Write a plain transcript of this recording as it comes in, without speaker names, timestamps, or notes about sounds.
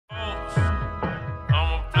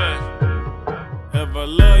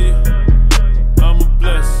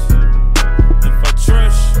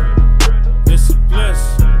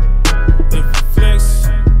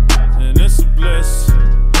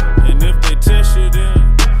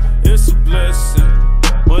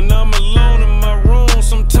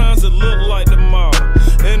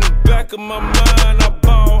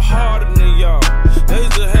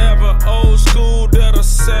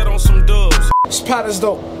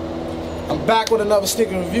Dope. I'm back with another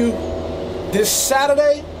sneaker review. This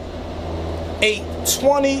Saturday,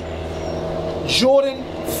 8/20 Jordan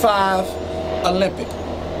 5 Olympic.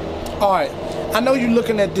 Alright, I know you're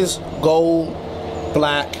looking at this gold,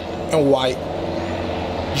 black, and white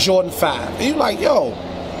Jordan 5. And you're like, yo,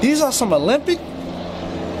 these are some Olympic?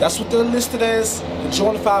 That's what they're listed as, the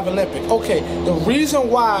Jordan 5 Olympic. Okay, the reason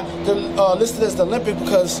why they're listed as the Olympic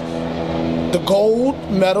because the gold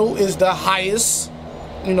medal is the highest,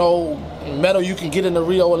 medal you can get in the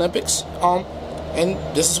Rio Olympics. And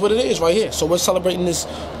this is what it is right here. So we're celebrating this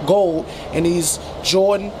gold in these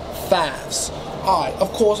Jordan 5s. Alright,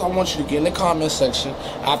 of course I want you to get in the comment section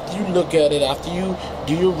after you look at it, after you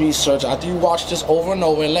do your research, after you watch this over and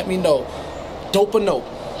over, and let me know, dope or no?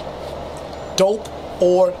 Dope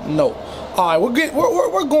or no? Alright,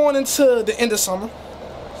 we're going into the end of summer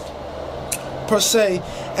per se,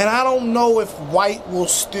 and I don't know if white will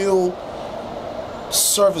still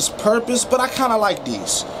serve its purpose, but I kind of like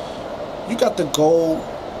these. You got the gold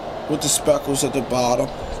with the speckles at the bottom.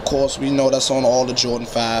 Of course, we know that's on all the Jordan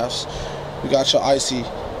 5s. You got your icy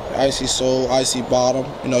sole, icy bottom.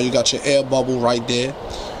 You got your air bubble right there.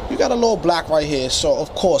 You got a little black right here. So,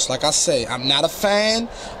 of course, like I say, I'm not a fan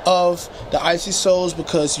of the icy soles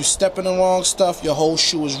because you step in the wrong stuff, your whole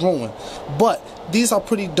shoe is ruined. But these are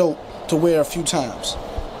pretty dope to wear a few times.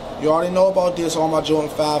 You already know about this, all my Jordan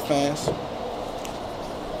 5 fans.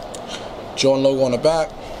 Jordan logo on the back.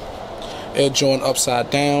 Air Jordan upside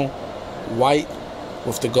down. White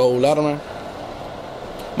with the gold lettering.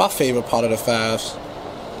 My favorite part of the 5s,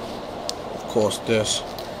 of course, this.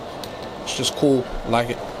 It's just cool, like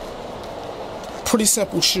it. Pretty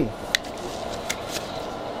simple shoe.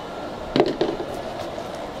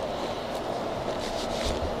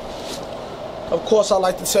 Of course, I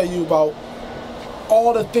like to tell you about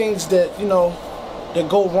all the things that, that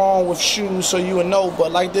go wrong with shoes, so you would know.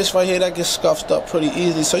 But like this right here, that gets scuffed up pretty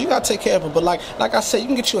easily, so you gotta take care of it. But like I said, you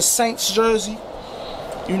can get you a Saints jersey,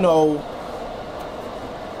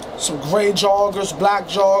 some gray joggers, black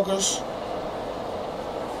joggers.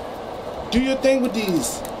 Do your thing with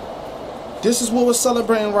these. This is what we're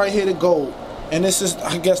celebrating right here, the gold. And this is,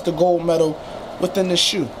 I guess, the gold medal within the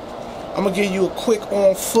shoe. I'm going to give you a quick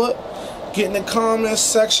on foot. Get in the comments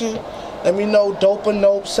section. Let me know, dope or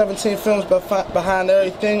nope. 17 films behind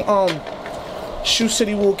everything. Shoe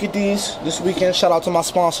City will get these this weekend. Shout out to my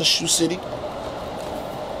sponsor, Shoe City.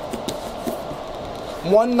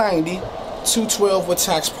 $190. $212 with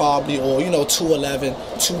tax probably, or $211,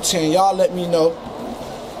 $210. Y'all let me know.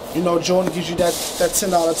 Jordan gives you that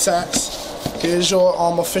 $10 tax. Here's your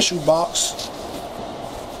official box,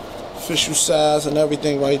 official size and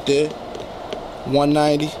everything right there.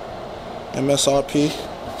 $190 MSRP.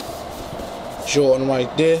 Jordan right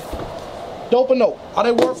there. Dope or no? Are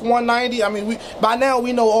they worth $190? I mean, by now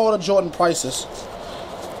we know all the Jordan prices.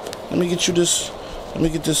 Let me get you this. Let me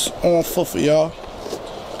get this on foot for y'all.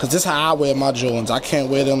 Cause this is how I wear my Jordans. I can't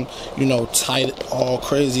wear them, tight, all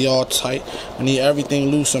crazy, all tight. I need everything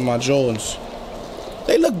loose in my Jordans.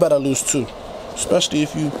 They look better loose too, especially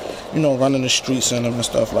if you, running the streets in them and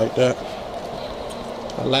stuff like that.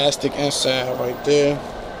 Elastic inside right there.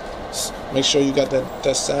 Make sure you got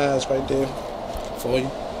that size right there for you.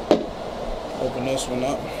 Open this one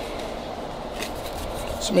up.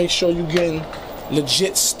 So make sure you're getting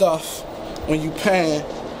legit stuff when you paying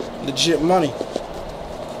legit money.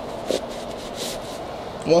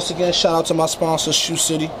 Once again, shout out to my sponsor, Shoe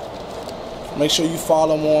City. Make sure you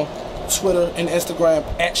follow them on Twitter and Instagram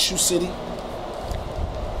at Shoe City.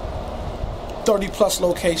 30+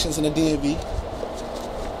 locations in the DMV.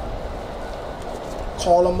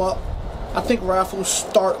 Call them up. I think raffles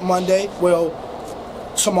start Monday. Well,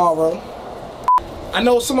 tomorrow. I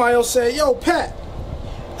know somebody else said, yo, Pat,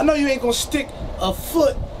 I know you ain't gonna stick a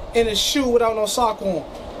foot in a shoe without no sock on.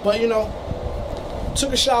 But,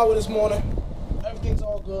 took a shower this morning. Everything's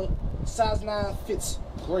all good. Size 9 fits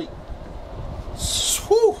great.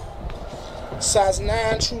 Whew. Size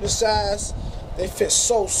 9, true to size. They fit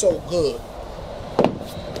so good.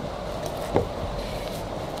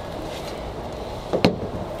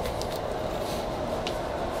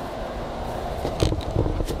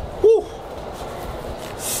 Whew.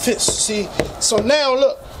 Fits. See, so now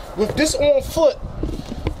look, with this on foot,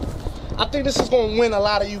 I think this is gonna win a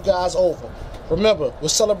lot of you guys over. Remember, we're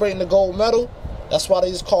celebrating the gold medal. That's why they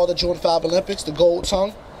just call the Jordan 5 Olympics, the gold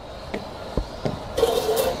tongue.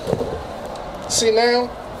 See now,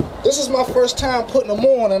 this is my first time putting them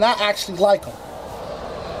on and I actually like them.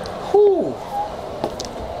 Whew.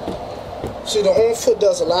 See, the on foot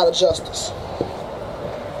does a lot of justice.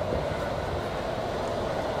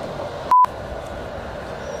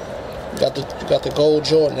 Got the gold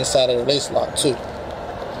Jordan inside of the lace lock too.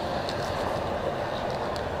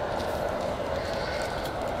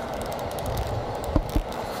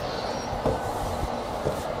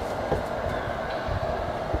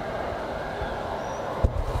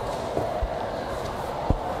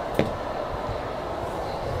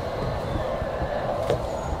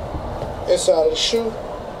 Inside of the shoe,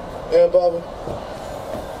 air bubble.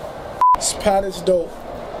 It's realpatisdope.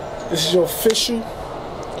 This is your official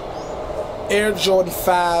Air Jordan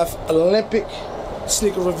 5 Olympic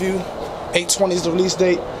sneaker review. 8/20 is the release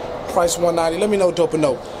date. Price $190. Let me know, dope or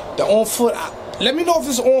no. The on foot. Let me know if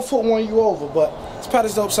this on foot won you over. But it's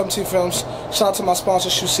realpatisdope 17 Films. Shout out to my sponsor,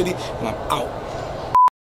 Shoe City, and I'm out.